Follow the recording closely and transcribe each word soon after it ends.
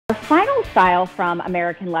Our final style from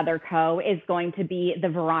American Leather Co. is going to be the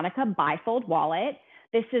Veronica Bifold wallet.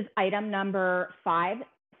 This is item number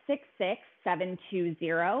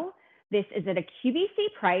 566720. This is at a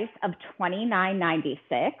QVC price of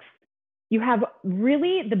 $29.96. You have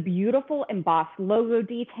really the beautiful embossed logo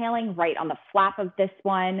detailing right on the flap of this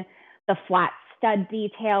one, the flat stud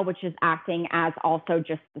detail, which is acting as also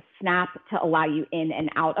just the snap to allow you in and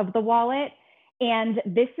out of the wallet. And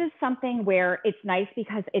this is something where it's nice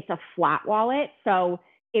because it's a flat wallet, so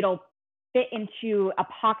it'll fit into a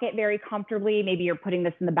pocket very comfortably. Maybe you're putting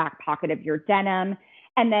this in the back pocket of your denim.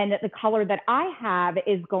 And then the color that I have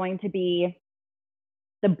is going to be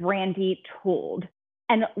the brandy tooled.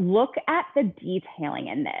 And look at the detailing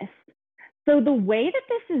in this. So the way that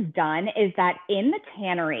this is done is that in the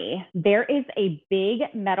tannery, there is a big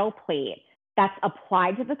metal plate that's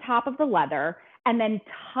applied to the top of the leather, and then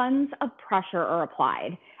tons of pressure are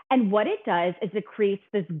applied. And what it does is it creates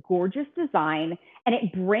this gorgeous design, and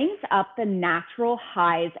it brings up the natural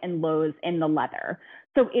highs and lows in the leather.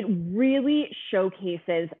 So it really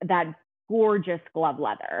showcases that gorgeous glove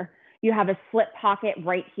leather. You have a slip pocket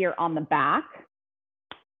right here on the back.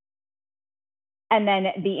 And then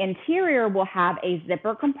the interior will have a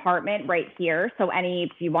zipper compartment right here. So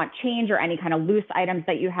if you want change or any kind of loose items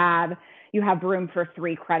that you have room for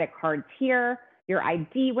 3 credit cards here, your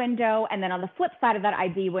ID window, and then on the flip side of that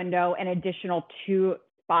ID window, an additional 2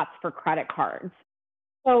 spots for credit cards.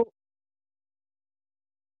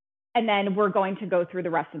 And then we're going to go through the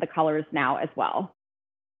rest of the colors now as well.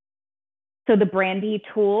 So the brandy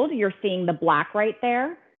tooled, you're seeing the black right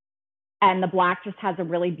there, and the black just has a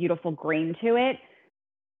really beautiful grain to it.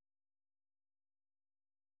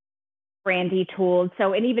 Brandy tooled,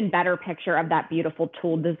 so an even better picture of that beautiful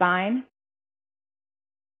tooled design.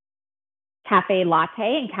 Cafe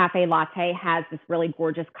Latte, and Cafe Latte has this really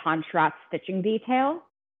gorgeous contrast stitching detail.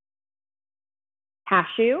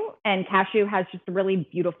 Cashew, and Cashew has just a really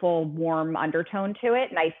beautiful warm undertone to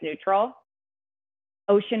it, nice neutral.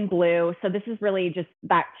 Ocean Blue, so this is really just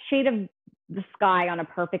that shade of the sky on a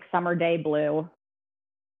perfect summer day blue.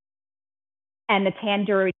 And the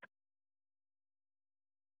Tandoori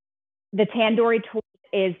tool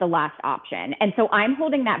is the last option. And so I'm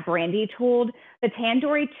holding that brandy tooled. The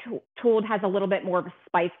Tandoori tooled has a little bit more of a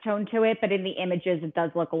spice tone to it, but in the images, it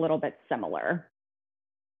does look a little bit similar.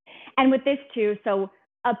 And with this too, so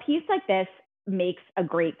a piece like this makes a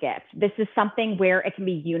great gift. This is something where it can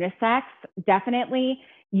be unisex. Definitely,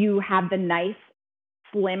 you have the nice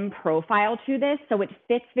slim profile to this, so it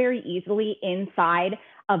fits very easily inside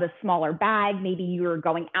of a smaller bag. Maybe you're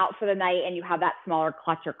going out for the night and you have that smaller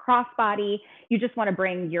clutch or crossbody. You just want to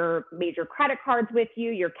bring your major credit cards with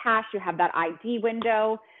you, your cash, you have that ID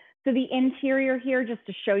window. So the interior here, just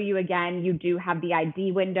to show you again, you do have the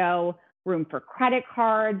ID window, room for credit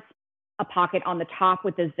cards, a pocket on the top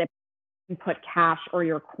with the zip and put cash or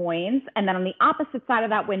your coins. And then on the opposite side of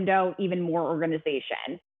that window, even more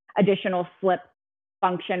organization, additional slip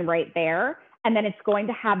function right there. And then it's going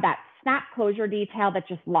to have that snap closure detail that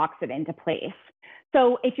just locks it into place.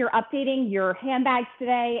 So if you're updating your handbags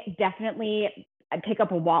today, definitely pick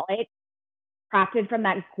up a wallet crafted from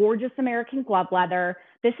that gorgeous American glove leather.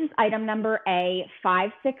 This is item number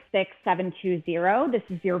A566720. This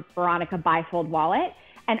is your Veronica Bifold wallet.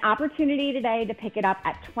 An opportunity today to pick it up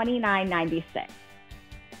at $29.96.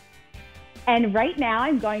 And right now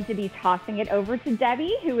I'm going to be tossing it over to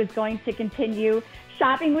Debbie, who is going to continue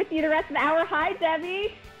shopping with you the rest of the hour. Hi,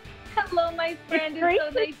 Debbie. Hello, my friend. It's so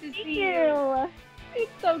nice to see you.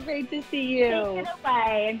 It's so great to see you. Take it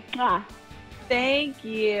away. Thank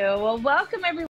you. Well, welcome everyone.